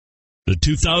The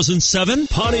 2007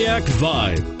 Pontiac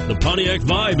Vibe. The Pontiac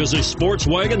Vibe is a sports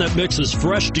wagon that mixes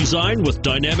fresh design with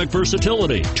dynamic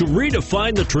versatility to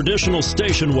redefine the traditional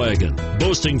station wagon.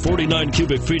 Boasting 49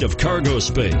 cubic feet of cargo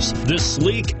space, this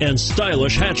sleek and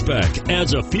stylish hatchback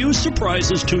adds a few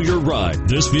surprises to your ride.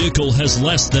 This vehicle has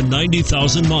less than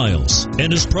 90,000 miles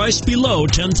and is priced below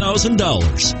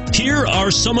 $10,000. Here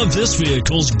are some of this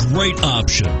vehicle's great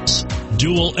options: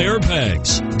 dual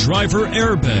airbags, driver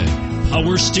airbag,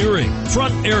 power steering,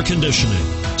 front air conditioning,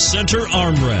 center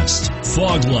armrest,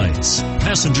 fog lights,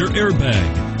 passenger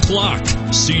airbag, clock,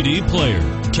 CD player,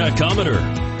 tachometer.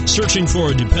 Searching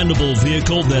for a dependable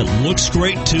vehicle that looks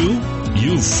great too?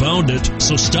 You've found it,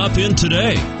 so stop in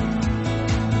today.